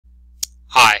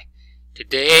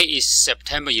Today is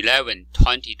September 11,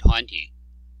 2020,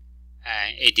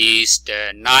 and it is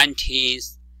the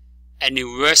 19th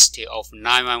anniversary of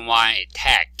 9/11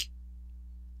 attack.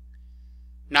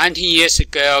 19 years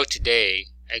ago today,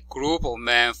 a group of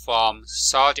men from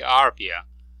Saudi Arabia,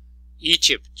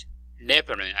 Egypt,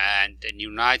 Lebanon, and the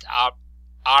United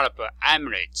Arab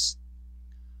Emirates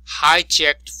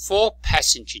hijacked 4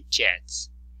 passenger jets,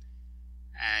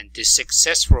 and they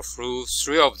successfully flew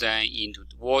 3 of them into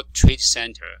the World Trade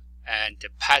Center and the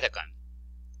Pentagon.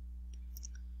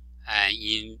 And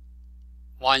in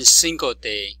one single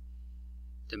day,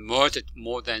 they murdered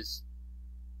more than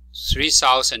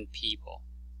 3,000 people.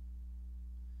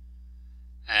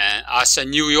 And as a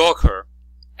New Yorker,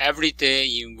 every day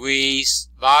in ways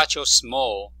large or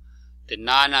small, the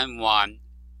 9/11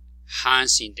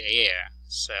 hangs in the air.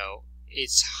 So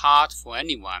it's hard for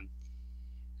anyone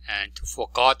to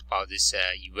forget about this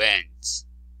event.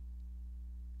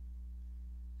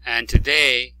 And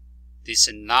today, this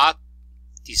is not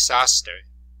disaster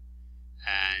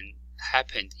and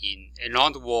happened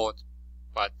around the world,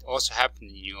 but also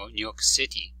happened in New York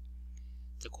City,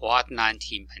 the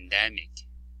Covid-19 pandemic.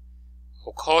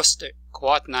 Of course, the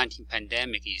Covid-19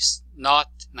 pandemic is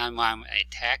not 9/11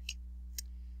 attack.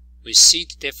 We see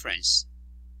the difference,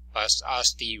 but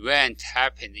as the event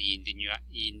happened in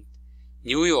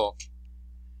New York,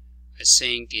 I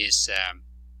think it's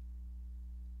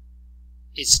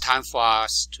time for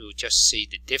us to just see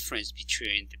the difference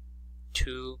between the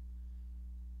 2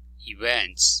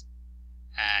 events,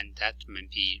 and that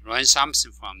maybe learn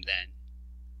something from them.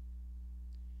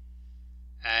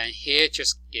 And here,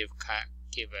 just give a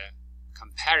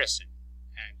comparison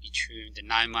between the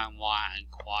 9/11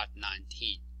 and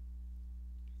Covid-19.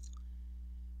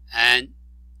 And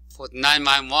for the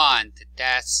 9/11, the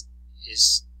deaths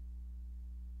is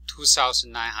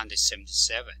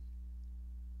 2,977.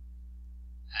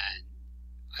 And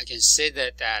I can say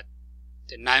that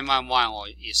the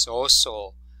 9/11 is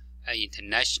also an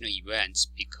international event,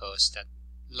 because that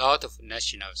a lot of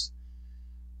nationals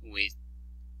with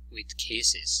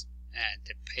cases, and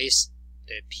the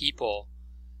people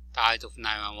died of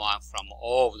 9/11 from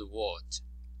all over the world.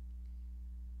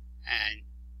 And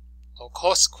of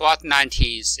course,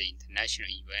 Covid-19 is an international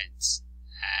event,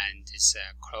 and it's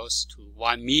close to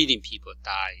 1 million people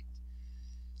died.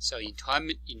 So in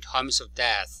terms of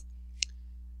death,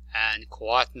 and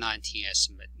Covid-19 has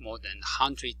more than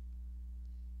 100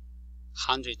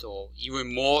 or even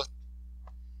more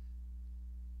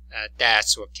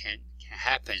deaths can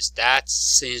happen. That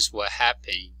things will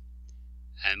happen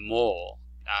and more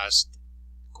as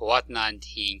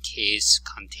Covid-19 case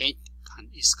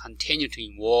is continue to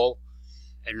evolve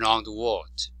around the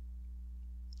world.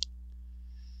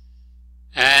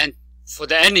 And for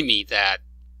the enemy, that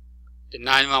the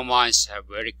 9/11s are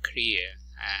very clear,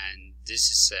 and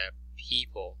this is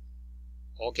people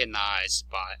organized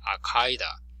by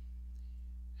Al-Qaeda,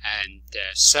 and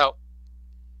so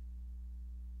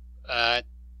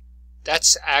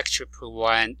that's actually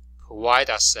provide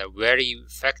us very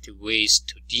effective ways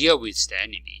to deal with the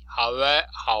enemy.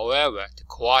 However, the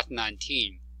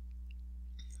Covid-19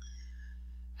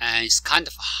 is kind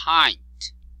of hide,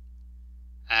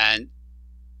 and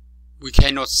we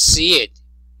cannot see it,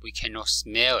 we cannot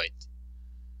smell it,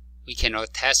 we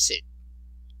cannot test it,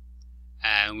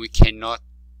 and we cannot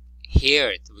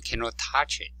hear it, we cannot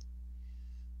touch it.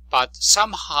 But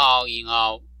somehow in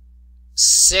our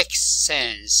 6th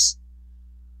sense,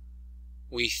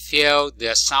 we feel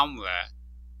they're somewhere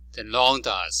around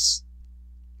us.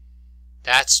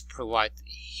 That's provide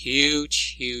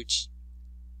huge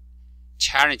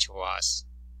challenge for us.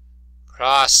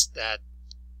 Plus that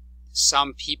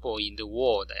some people in the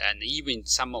world, and even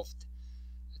some of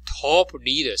the top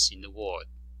leaders in the world,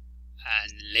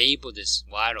 and label this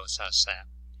virus as a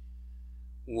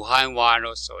Wuhan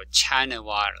virus or China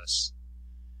virus,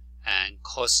 and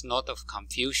cause a lot of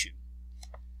confusion.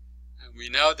 And we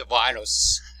know the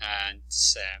virus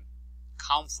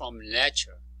come from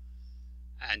nature,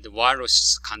 and the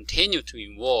viruses continue to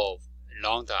evolve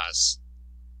around us,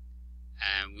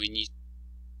 and we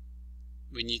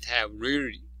need to have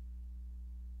really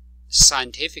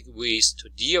scientific ways to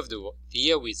deal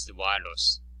with the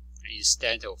virus,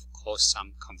 instead of cause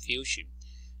some confusion.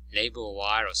 Label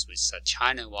virus with a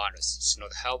China virus does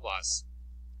not help us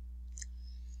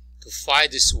to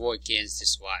fight this war against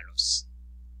this virus.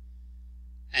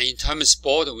 And in terms of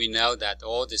border, we know that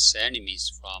all these enemies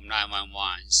from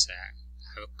 9/11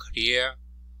 have a clear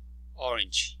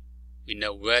orange. We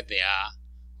know where they are,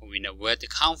 or we know where they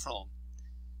come from.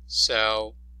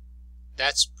 So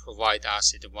that's provide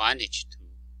us advantage to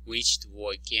wage the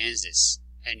war against this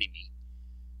enemy.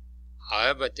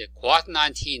 However, the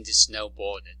Covid-19 is no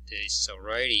border. It is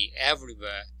already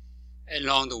everywhere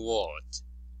along the world.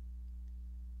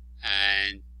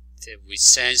 And we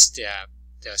sense that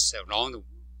they're surrounded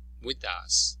with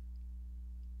us.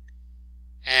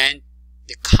 And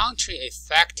the country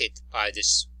affected by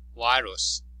this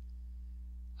virus,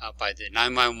 by the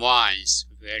 911, is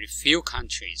very few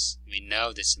countries. We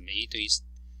know this Middle East,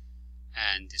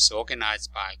 and it's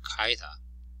organized by Qaeda.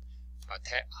 But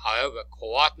however,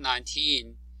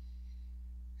 Covid-19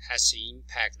 has an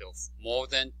impact of more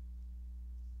than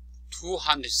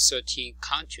 213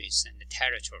 countries and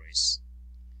territories.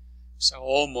 So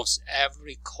almost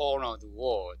every corner of the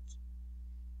world,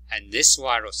 and this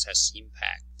virus has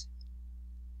impact.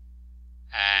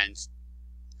 And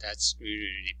that's really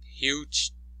a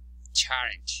huge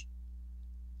challenge.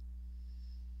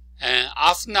 And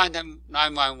after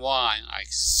 911, I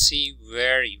see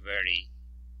very, very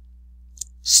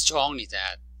strongly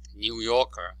that New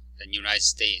Yorker, the United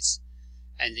States,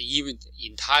 and even the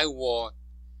entire world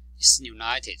is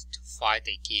united to fight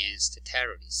against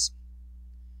terrorism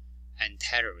and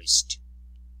terrorists.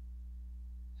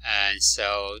 And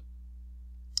so,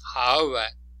 however,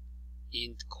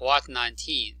 in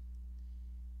Covid-19,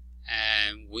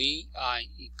 and we are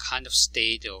in kind of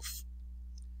state of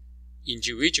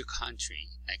individual country,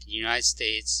 like the United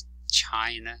States,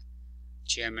 China,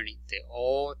 Germany, they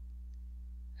all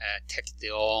take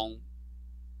their own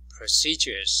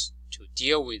procedures to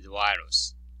deal with the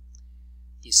virus.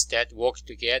 Instead, work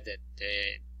together,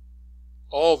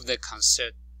 all of the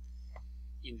concern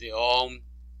in their own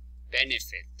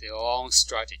benefit, their own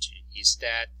strategy.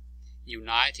 Instead,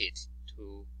 united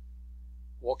to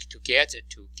work together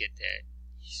to get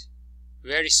a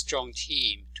very strong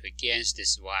team to against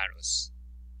this virus.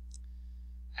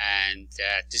 And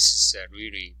this is a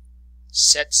really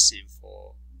sad thing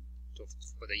for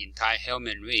the entire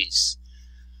human race.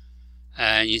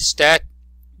 And instead,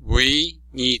 we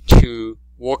need to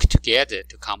work together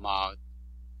to come out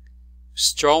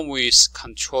strong ways to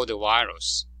control the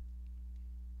virus.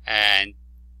 And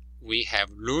we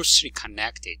have loosely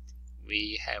connected.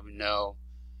 We have no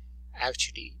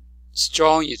actually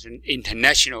strong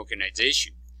international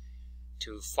organization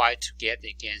to fight together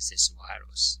against this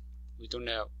virus. We don't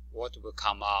know what will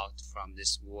come out from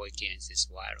this war against this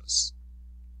virus.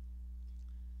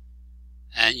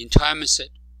 And in terms of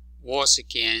wars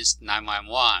against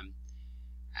 911,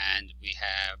 and we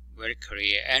have very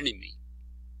clear enemy,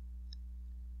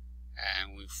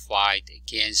 and we fight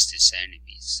against this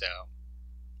enemy. So,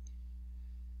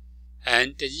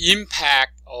 and the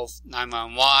impact of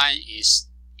 911 is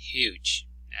huge.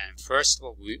 And first of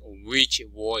all, we wage a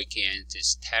war against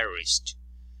this terrorist.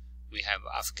 We have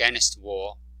Afghanistan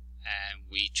war, and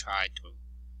we try to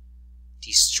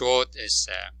destroy this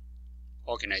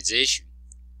organization.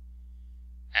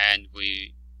 And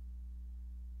we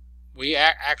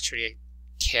actually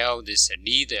killed this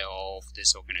leader of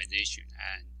this organization,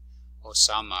 and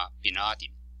Osama bin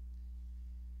Laden.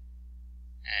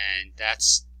 And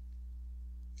that's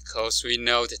because we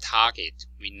know the target.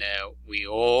 We know we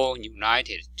all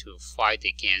united to fight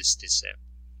against this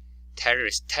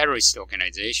terrorist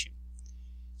organization.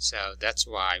 So that's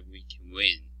why we can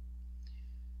win.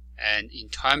 And in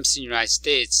terms of the United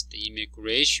States, the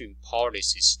immigration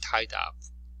policy is tied up,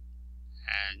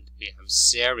 and we have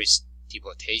serious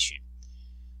deportation.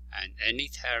 And any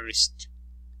terrorist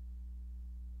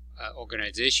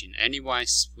organization, anyone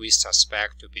we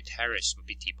suspect to be terrorist, will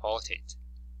be deported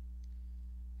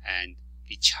and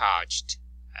be charged.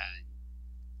 And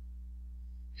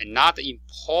another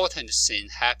important thing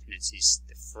happens is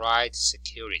the flight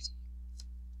security.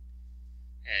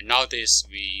 And nowadays,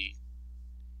 we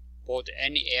board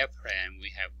any airplane,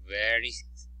 we have very,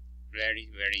 very,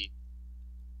 very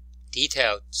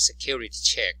detailed security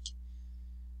check,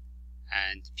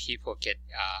 and people get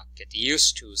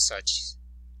used to such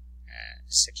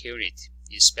security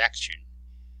inspection.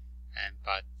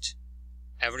 But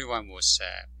everyone was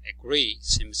agree,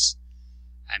 seems,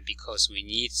 and because we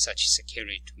need such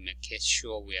security to make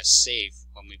sure we are safe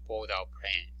when we board our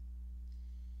plane.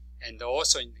 And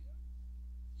also in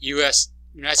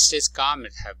United States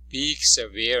government have big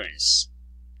surveillance,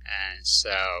 and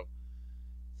so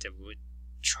they would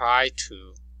try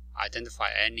to identify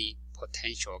any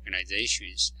potential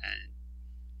organizations and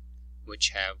which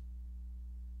have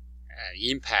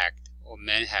impact or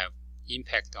may have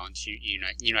impact on the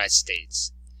United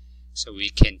States, so we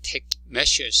can take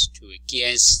measures to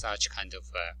against such kind of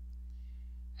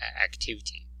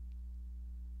activity.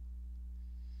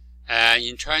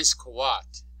 In terms of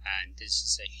Covid, and this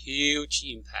is a huge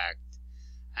impact,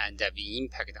 and that will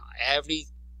impact on every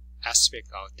aspect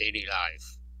of daily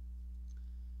life.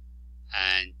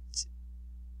 and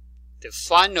the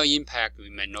final impact we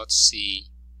may not see,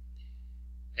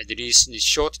 at least in the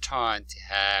short term, to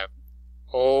have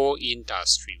all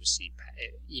industries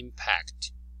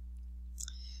impact.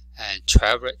 And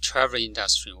travel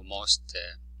industry almost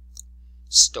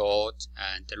stalled,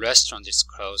 and the restaurant is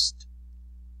closed,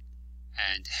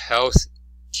 and health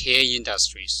care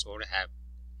industries sort of have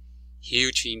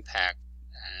huge impact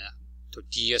to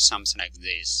deal something like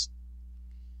this.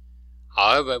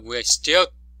 However, we still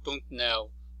don't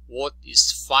know what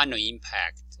is final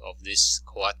impact of this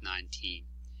COVID-19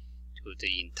 to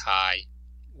the entire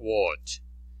world.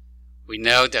 We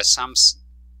know that some's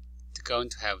going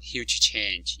to have huge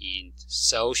change in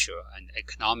social and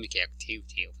economic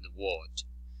activity of the world.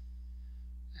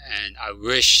 And I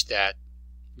wish that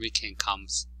we can come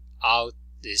out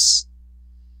this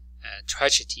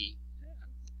tragedy,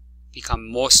 become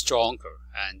more stronger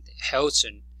and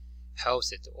healthy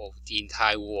of the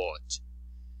entire world.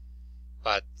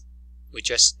 But we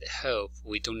just hope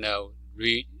we don't know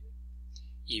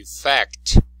in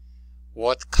fact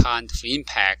what kind of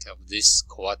impact of this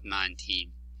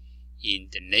COVID-19 in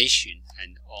the nation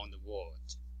and on the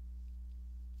world.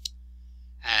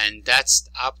 And that's the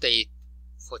update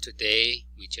for today.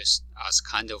 We just as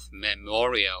kind of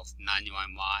memorial of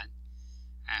 9/11,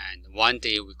 and one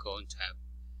day we're going to have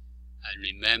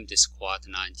remember this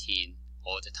COVID-19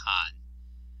 all the time.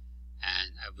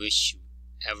 And I wish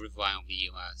every one of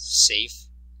you are safe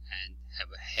and have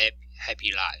a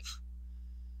happy life.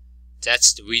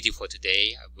 That's the video for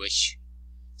today. I wish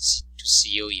to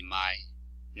see you in my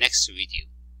next video.